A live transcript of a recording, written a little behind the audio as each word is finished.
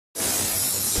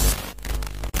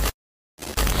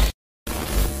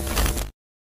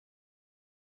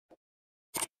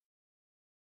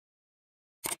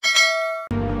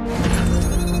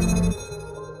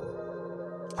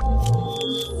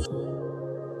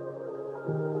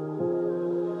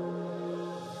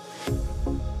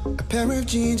Pair of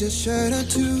jeans, a shirt or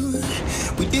two.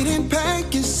 We didn't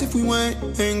pack as if we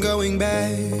weren't going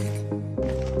back.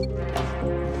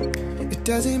 It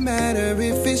doesn't matter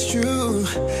if it's true.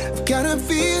 I've got a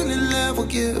feeling love will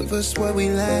give us what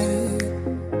we lack.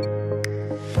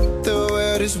 The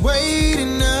world is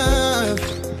waiting up.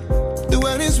 The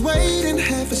world is waiting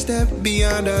half a step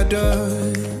beyond our door.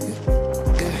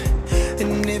 Yeah.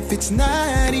 And if it's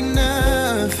not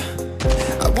enough,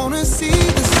 I wanna see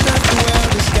the stuff the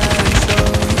world has got in store.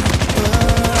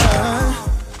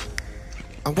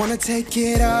 I wanna take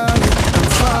it all in, I'm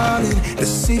falling. The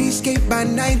cityscape by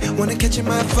night, wanna catch in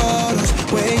my photos.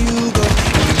 Where you go,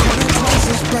 every corner twice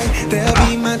as bright. They'll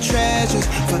be my treasures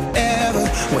forever.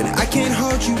 When I can't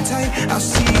hold you tight, I'll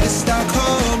see the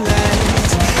Stockholm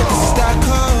lights. The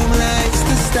Stockholm lights,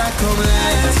 the Stockholm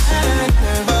lights.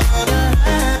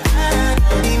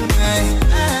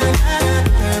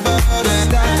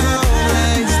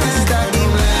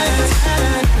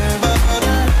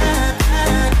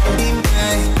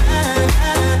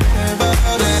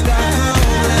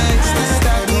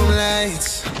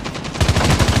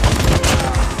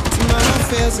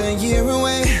 A year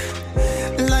away,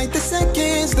 like the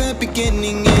seconds, the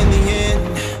beginning and the end.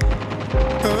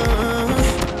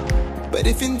 But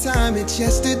if in time it's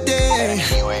yesterday,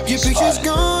 your picture's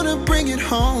gonna bring it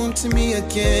home to me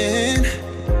again.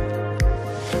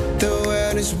 The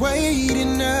world is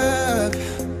waiting up.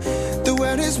 The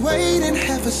world is waiting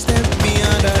half a step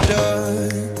beyond our door.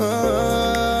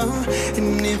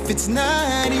 And if it's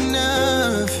not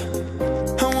enough,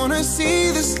 I wanna see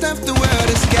the stuff the world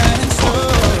has got in store.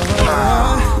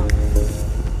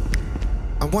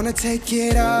 I wanna take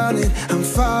it all in, I'm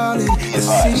falling. The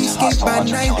cityscape by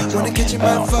night, wanna catch in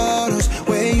my photos.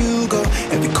 Where you go,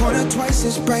 every corner twice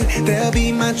as bright. They'll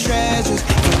be my treasures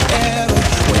forever.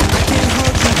 When I can't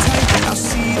hold you tight, I'll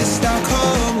see the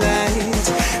Stockholm lights.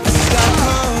 The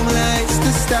Stockholm lights,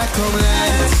 the Stockholm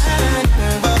lights.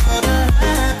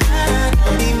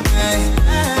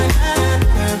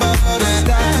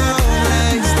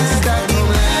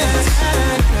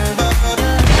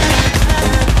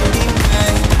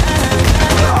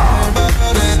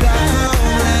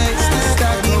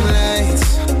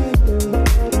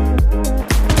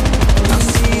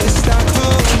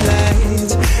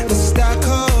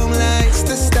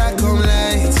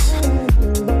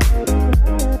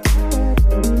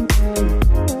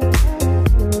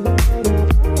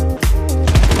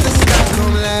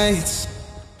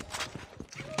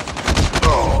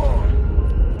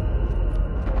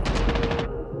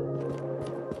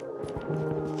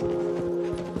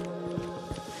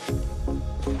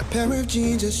 Pair of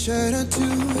jeans, a shirt or two.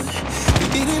 We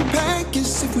didn't pack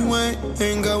as if we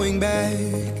weren't going back.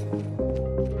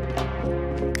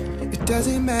 It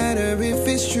doesn't matter if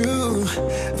it's true.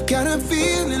 I've got a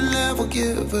feeling love will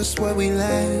give us what we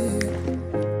lack.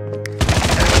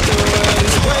 The world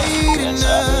is waiting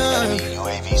up.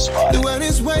 The world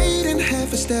is waiting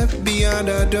half a step beyond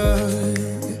our door.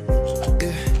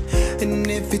 Yeah. And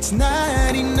if it's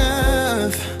not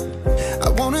enough, I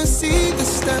wanna see the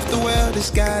stuff the world has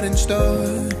got in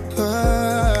store.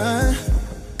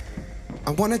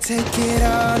 I wanna take it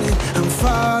all in, I'm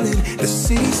falling. The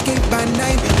cityscape by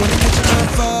night, wanna catch my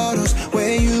photos.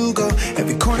 Where you go,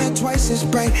 every corner twice as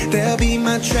bright. They'll be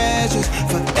my treasures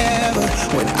forever.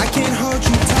 When I can't hold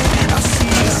you tight, I'll see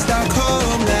the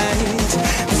Stockholm lights.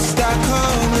 The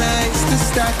Stockholm lights, the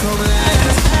Stockholm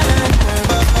lights.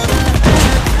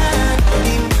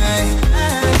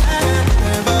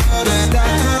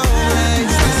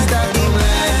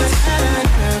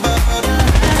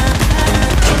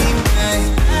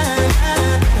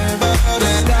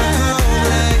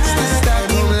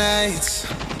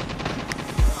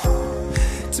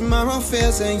 Tomorrow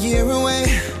feels a year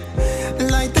away,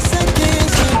 like the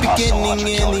seconds, the beginning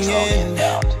and the end.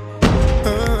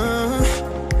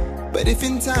 But if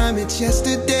in time it's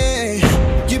yesterday,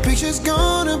 your picture's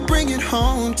gonna bring it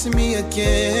home to me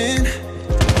again.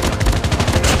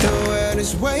 The world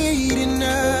is waiting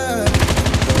up.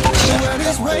 The world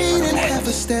is waiting half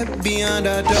a step beyond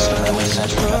our door.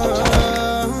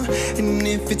 And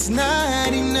if it's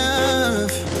not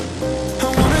enough, I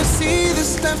wanna see the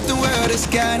stuff the world has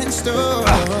got in store.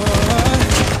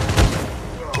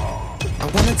 I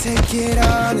wanna take it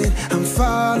all in, I'm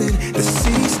falling. The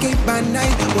cityscape by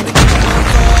night, wanna catch my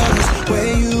photos.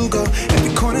 Where you go,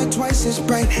 every corner twice as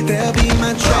bright. They'll be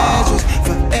my treasures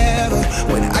forever.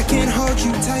 When I can't hold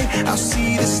you tight, I'll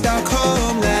see the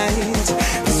Stockholm lights.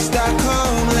 The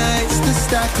Stockholm lights, the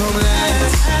Stockholm lights.